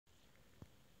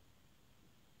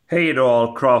Hey to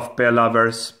all craft beer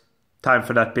lovers, time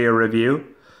for that beer review.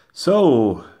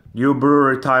 So, new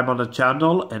brewery time on the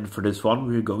channel, and for this one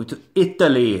we're going to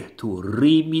Italy, to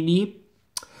Rimini.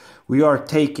 We are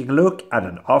taking a look at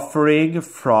an offering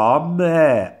from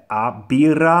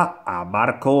Birra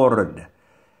Amarcord.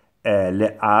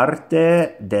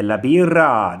 L'arte della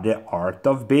birra, the art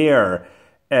of beer.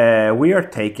 We are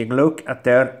taking a look at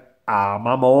their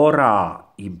Mora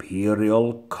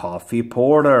Imperial Coffee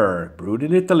Porter, brewed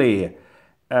in Italy.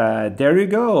 There you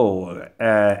go.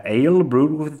 Ale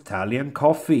brewed with Italian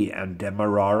coffee and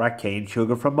Demerara cane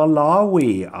sugar from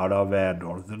Malawi out of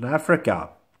Northern Africa.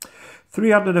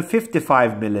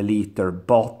 355 milliliter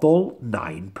bottle,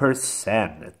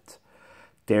 9%.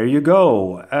 There you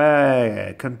go.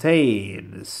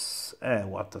 Contains,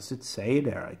 what does it say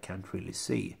there? I can't really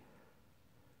see.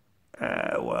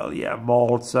 Well, yeah,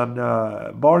 malts and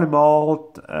barley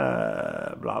malt,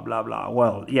 blah, blah, blah.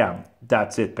 Well, yeah,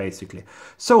 that's it basically.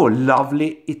 So,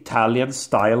 lovely Italian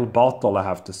style bottle, I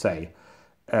have to say.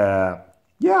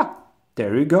 Yeah,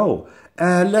 there you go.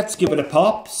 Let's give it a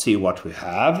pop, see what we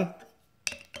have.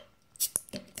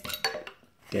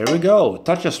 There we go.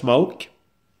 Touch of smoke.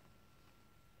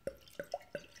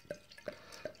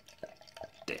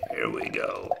 There we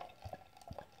go.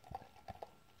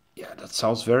 Yeah, that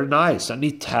sounds very nice. An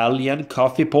Italian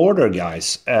coffee porter,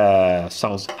 guys.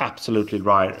 Sounds absolutely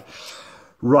right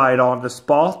on the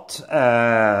spot.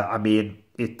 I mean,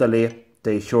 Italy,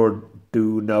 they sure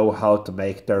do know how to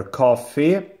make their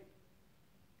coffee.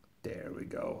 There we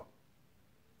go.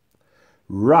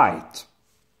 Right.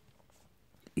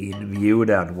 In view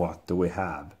then, what do we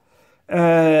have? 1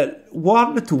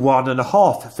 to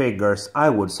 1.5 fingers, I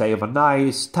would say, of a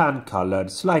nice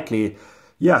tan-colored, slight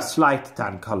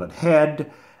tan-colored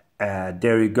head.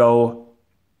 There you go.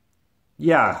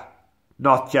 Yeah,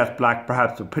 not jet black,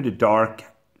 perhaps, but pretty dark.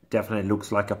 Definitely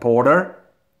looks like a porter.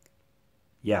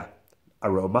 Yeah,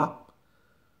 aroma.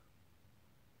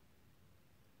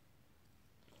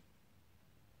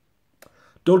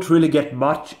 Don't really get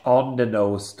much on the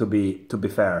nose, to be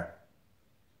fair.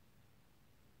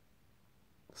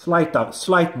 Slight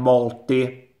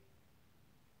malty.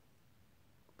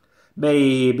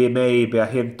 Maybe a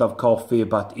hint of coffee,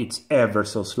 but it's ever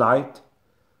so slight.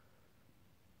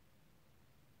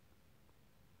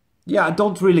 Yeah, I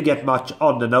don't really get much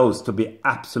on the nose, to be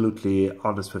absolutely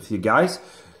honest with you guys.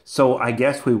 So I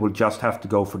guess we will just have to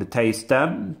go for the taste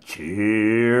then.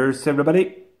 Cheers,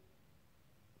 everybody.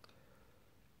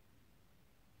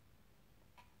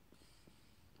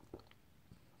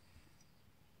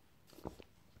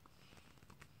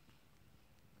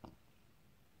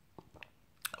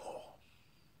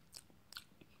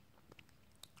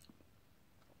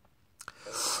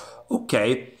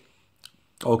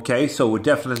 Okay, so we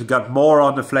definitely got more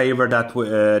on the flavor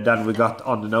than we got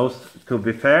on the nose, to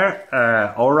be fair.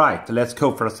 All right, let's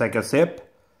go for a second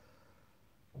sip.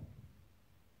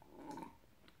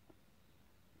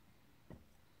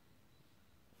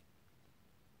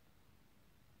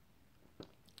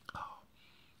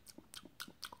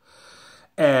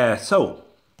 So,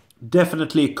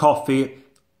 definitely coffee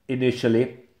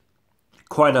initially.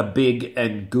 Quite a big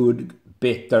and good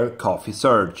bitter coffee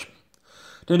surge.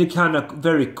 Then it kind of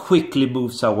very quickly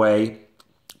moves away,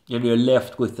 and you're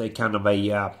left with a kind of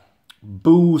a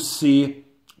boozy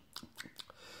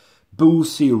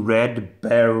red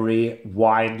berry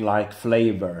wine-like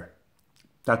flavor.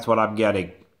 That's what I'm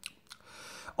getting.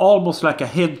 Almost like a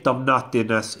hint of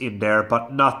nuttiness in there,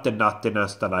 but not the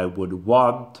nuttiness that I would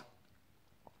want.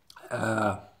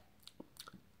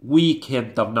 Weak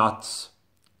hint of nuts,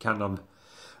 kind of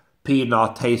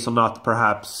peanut, hazelnut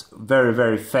perhaps, very,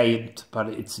 very faint, but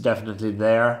it's definitely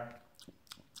there.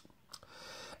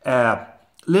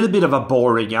 Little bit of a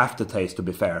boring aftertaste, to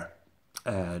be fair.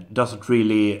 Doesn't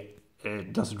really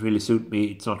suit me.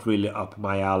 It's not really up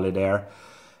my alley there.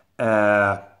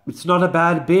 It's not a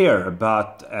bad beer,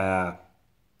 but I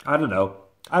don't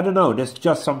know. There's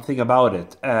just something about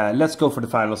it. Let's go for the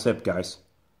final sip, guys.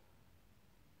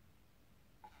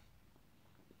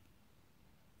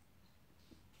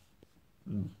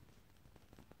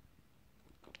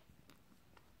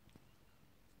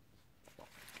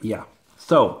 Yeah,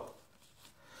 so,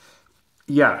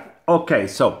 yeah, okay,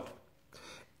 so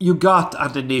you got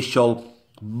an initial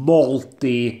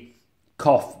malt-driven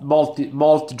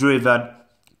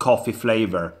coffee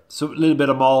flavor. So a little bit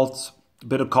of malt, a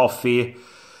bit of coffee,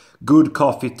 good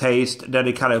coffee taste, then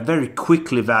it kind of very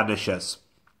quickly vanishes.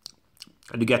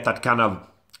 And you get that kind of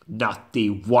nutty,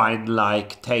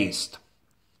 wine-like taste.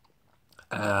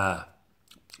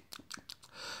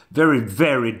 Very,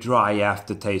 very dry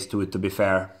aftertaste to it, to be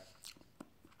fair.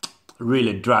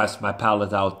 really dries my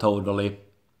palate out totally.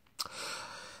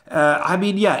 I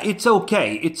mean, yeah, it's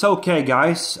okay. It's okay,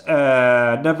 guys.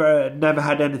 Never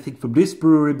had anything from this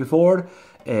brewery before.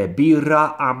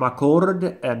 Birra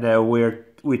Amarcord, and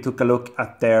we took a look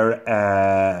at their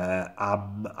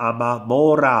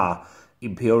Mora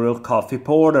Imperial Coffee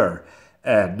Porter.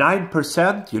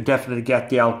 9%. You definitely get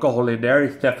the alcohol in there.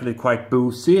 It's definitely quite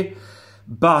boozy,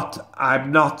 but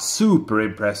I'm not super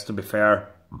impressed, to be fair.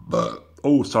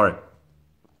 Oh, sorry.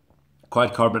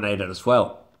 Quite carbonated as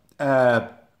well.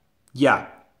 Yeah.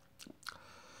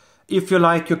 If you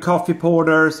like your coffee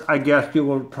porters, I guess you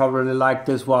will probably like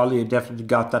this one. You definitely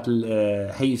got that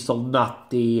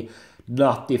hazelnutty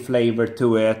flavor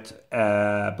to it.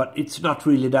 But it's not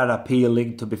really that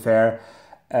appealing, to be fair.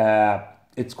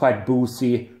 It's quite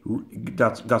boozy.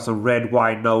 Got some red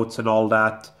wine notes and all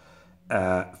that.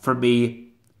 For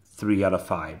me, 3 out of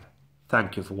 5.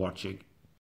 Thank you for watching.